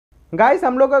Guys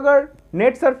हम लोग अगर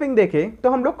नेट सर्फिंग देखें तो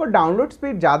हम लोग को डाउनलोड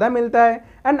स्पीड ज़्यादा मिलता है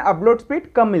एंड अपलोड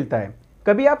स्पीड कम मिलता है।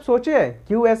 कभी आप सोचे हैं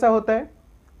क्यों ऐसा होता है?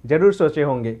 ज़रूर सोचे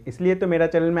होंगे, इसलिए तो मेरा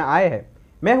चैनल में आए हैं।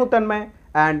 मैं हूं तन्मय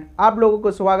एंड आप लोगों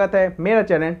को स्वागत है मेरा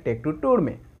चैनल टेक टू टूर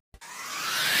में।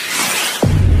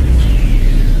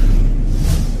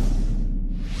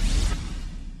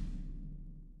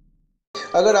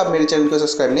 अगर आप मेरे चैनल को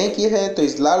सब्सक्राइब नहीं किए हैं तो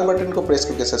इस लाल बटन को प्रेस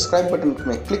करके सब्सक्राइब बटन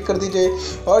में क्लिक कर दीजिए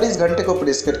और इस घंटे को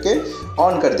प्रेस करके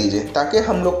ऑन कर दीजिए ताकि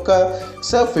हम लोग का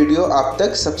सब वीडियो आप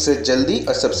तक सबसे जल्दी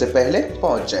और सबसे पहले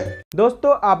पहुंच जाए।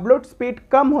 दोस्तों अपलोड स्पीड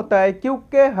कम होता है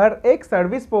क्योंकि हर एक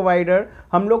सर्विस प्रोवाइडर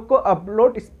हम लोग को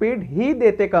अपलोड स्पीड ही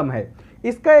देते कम है।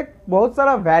 इसका एक बहुत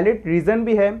सारा वैलिड रीज़न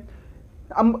भी है।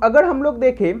 अगर हम लोग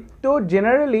देखें तो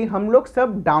जनरली हम लोग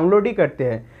सब डाउनलोड ही करते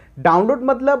हैं। डाउनलोड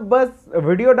मतलब बस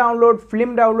वीडियो डाउनलोड,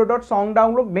 फिल्म डाउनलोड और सॉन्ग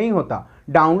डाउनलोड नहीं होता।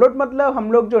 डाउनलोड मतलब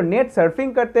हम लोग जो नेट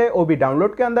सर्फिंग करते हैं वो भी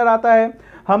डाउनलोड के अंदर आता है।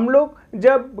 हम लोग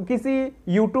जब किसी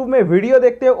यूट्यूब में वीडियो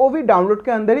देखते हैं वो भी डाउनलोड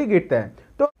के अंदर ही गिरता है।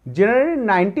 तो जनरली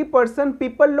 90%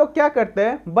 पीपल लोग क्या करते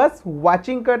हैं, बस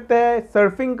वॉचिंग करते हैं,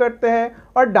 सर्फिंग करते हैं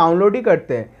और डाउनलोड ही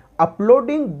करते हैं।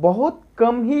 अपलोडिंग बहुत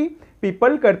कम ही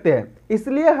पीपल करते हैं।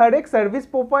 इसलिए हर एक सर्विस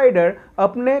प्रोवाइडर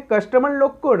अपने कस्टमर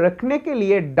लोग को रखने के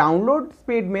लिए डाउनलोड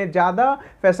स्पीड में ज़्यादा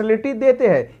फैसिलिटी देते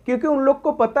हैं, क्योंकि उन लोग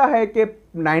को पता है कि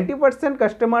 90%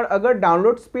 कस्टमर अगर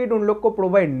डाउनलोड स्पीड उन लोग को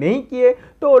प्रोवाइड नहीं किए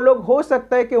तो वो लोग हो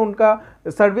सकता है कि उनका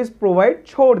सर्विस प्रोवाइड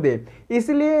छोड़ दे।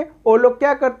 इसलिए वो लोग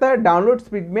क्या करता है, डाउनलोड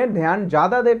स्पीड में ध्यान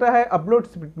ज़्यादा देता है, अपलोड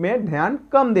स्पीड में ध्यान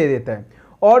कम दे देता है।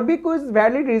 और भी कुछ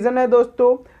वैलिड रीज़न है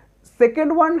दोस्तों।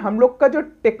 सेकेंड वन, हम लोग का जो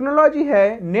टेक्नोलॉजी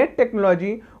है, नेट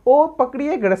टेक्नोलॉजी, वो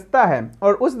पकड़िए एक रास्ता है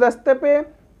और उस रास्ते पे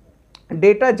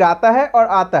डेटा जाता है और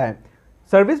आता है।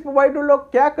 सर्विस प्रोवाइडर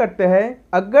लोग क्या करते हैं,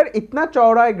 अगर इतना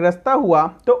चौड़ा एक रास्ता हुआ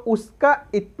तो उसका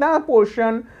इतना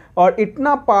पोर्शन और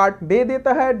इतना पार्ट दे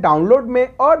देता है डाउनलोड में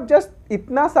और जस्ट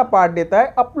इतना सा पार्ट देता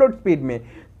है अपलोड स्पीड में।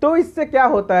 तो इससे क्या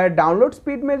होता है, डाउनलोड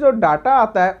स्पीड में जो डाटा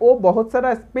आता है वो बहुत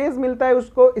सारा स्पेस मिलता है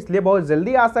उसको, इसलिए बहुत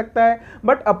जल्दी आ सकता है।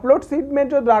 बट अपलोड स्पीड में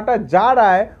जो डाटा जा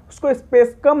रहा है उसको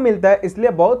स्पेस कम मिलता है, इसलिए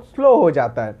बहुत स्लो हो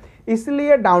जाता है।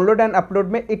 इसलिए डाउनलोड एंड अपलोड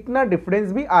में इतना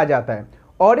डिफरेंस भी आ जाता है।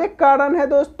 और एक कारण है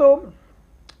दोस्तों,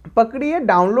 पकड़िए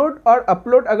डाउनलोड और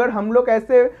अपलोड अगर हम लोग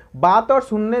ऐसे बात और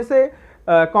सुनने से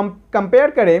कंपेयर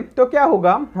करें तो क्या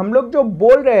होगा, हम लोग जो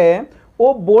बोल रहे हैं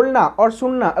वो बोलना और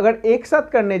सुनना अगर एक साथ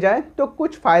करने जाए तो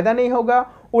कुछ फ़ायदा नहीं होगा,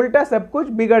 उल्टा सब कुछ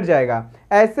बिगड़ जाएगा।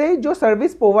 ऐसे ही जो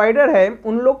सर्विस प्रोवाइडर है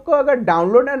उन लोग को अगर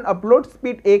डाउनलोड एंड अपलोड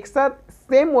स्पीड एक साथ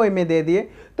सेम वे में दे दिए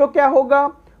तो क्या होगा,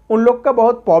 उन लोग का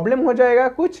बहुत प्रॉब्लम हो जाएगा,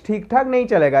 कुछ ठीक ठाक नहीं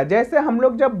चलेगा। जैसे हम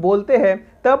लोग जब बोलते हैं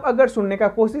तब अगर सुनने का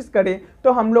कोशिश करें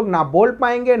तो हम लोग ना बोल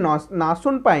पाएंगे ना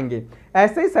सुन पाएंगे।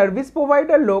 ऐसे ही सर्विस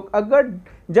प्रोवाइडर लोग अगर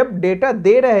जब डेटा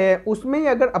दे रहे हैं उसमें ही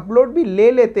अगर अपलोड भी ले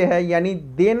लेते हैं, यानी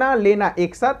देना लेना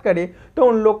एक साथ करें, तो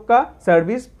उन लोग का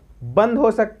सर्विस बंद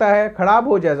हो सकता है, ख़राब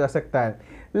हो जा सकता है।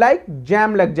 लाइक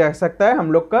जैम लग जा सकता है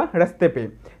हम लोग का रास्ते पे,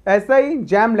 ऐसा ही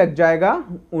जैम लग जाएगा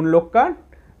उन लोग का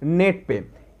नेट पे।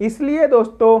 इसलिए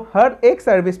दोस्तों हर एक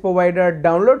सर्विस प्रोवाइडर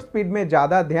डाउनलोड स्पीड में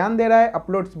ज़्यादा ध्यान दे रहा है,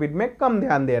 अपलोड स्पीड में कम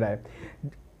ध्यान दे रहा है।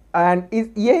 एंड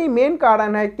यही मेन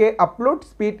कारण है कि अपलोड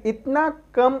स्पीड इतना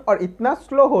कम और इतना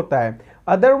स्लो होता है,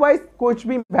 अदरवाइज कुछ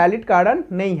भी वैलिड कारण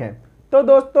नहीं है। तो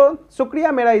दोस्तों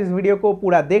शुक्रिया मेरा इस वीडियो को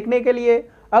पूरा देखने के लिए।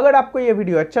 अगर आपको ये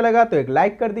वीडियो अच्छा लगा तो एक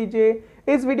लाइक कर दीजिए,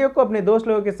 इस वीडियो को अपने दोस्त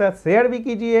लोगों के साथ शेयर भी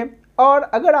कीजिए और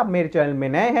अगर आप मेरे चैनल में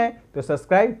नए हैं तो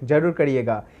सब्सक्राइब जरूर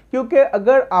करिएगा, क्योंकि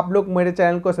अगर आप लोग मेरे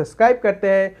चैनल को सब्सक्राइब करते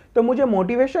हैं तो मुझे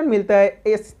मोटिवेशन मिलता है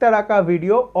इस तरह का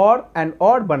वीडियो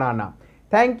और बनाना।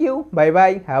 Thank you, bye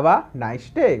bye, have a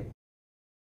nice day.